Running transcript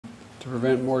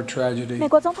美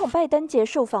国总统拜登结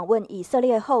束访问以色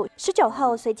列后，19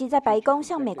号随即在白宫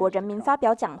向美国人民发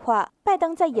表讲话。拜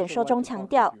登在演说中强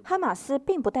调，哈马斯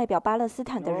并不代表巴勒斯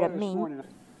坦的人民。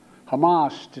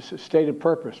Hamas' stated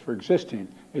purpose for existing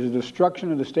is the destruction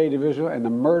of the state of Israel and the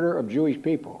murder of Jewish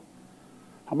people.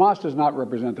 Hamas does not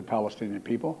represent the Palestinian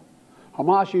people.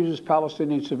 Hamas uses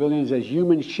Palestinian civilians as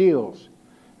human shields,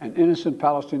 and innocent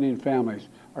Palestinian families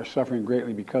are suffering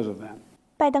greatly because of them.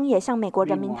 拜登也向美国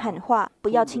人民喊话，不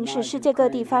要轻视世界各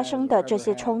地发生的这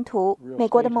些冲突。美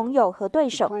国的盟友和对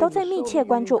手都在密切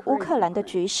关注乌克兰的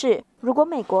局势。如果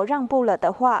美国让步了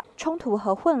的话，冲突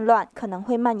和混乱可能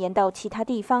会蔓延到其他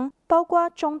地方，包括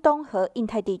中东和印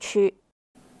太地区。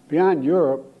Beyond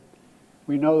Europe,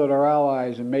 we know that our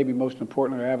allies and maybe most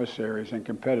importantly our adversaries and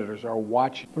competitors are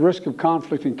watching. The risk of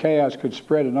conflict and chaos could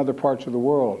spread in other parts of the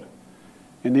world,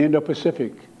 in the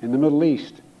Indo-Pacific, in the Middle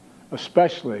East,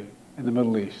 especially in the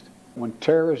Middle East. When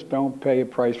terrorists don't pay a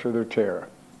price for their terror,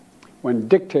 when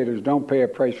dictators don't pay a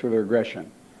price for their aggression,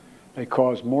 they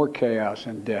cause more chaos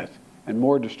and death and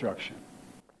more destruction.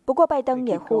 不过，拜登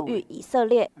也呼吁以色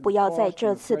列不要在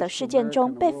这次的事件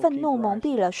中被愤怒蒙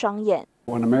蔽了双眼。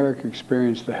When America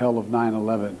experienced the hell of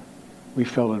 9/11, we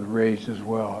felt enraged as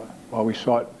well. While we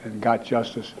sought and got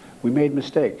justice, we made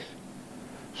mistakes.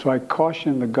 So I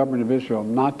caution the government of Israel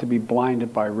not to be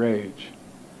blinded by rage.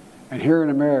 And here in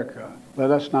America,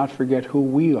 let us not forget who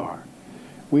we are.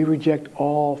 We reject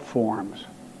all forms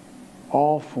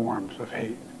of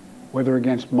hate, whether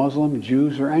against Muslims,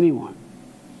 Jews, or anyone.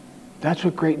 That's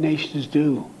what great nations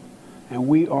do, and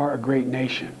we are a great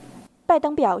nation. 拜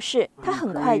登表示，他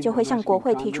很快就会向国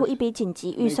会提出一笔紧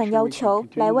急预算要求，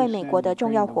来为美国的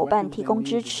重要伙伴提供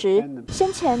支持。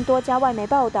先前多家外媒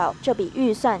报道，这笔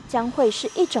预算将会是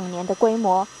1整年的规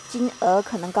模，金额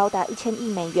可能高达1000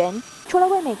亿美元。除了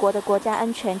为美国的国家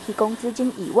安全提供资金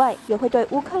以外，也会对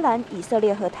乌克兰、以色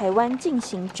列和台湾进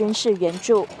行军事援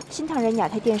助。新唐人亚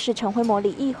太电视陈辉模、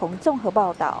李义宏综合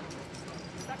报道。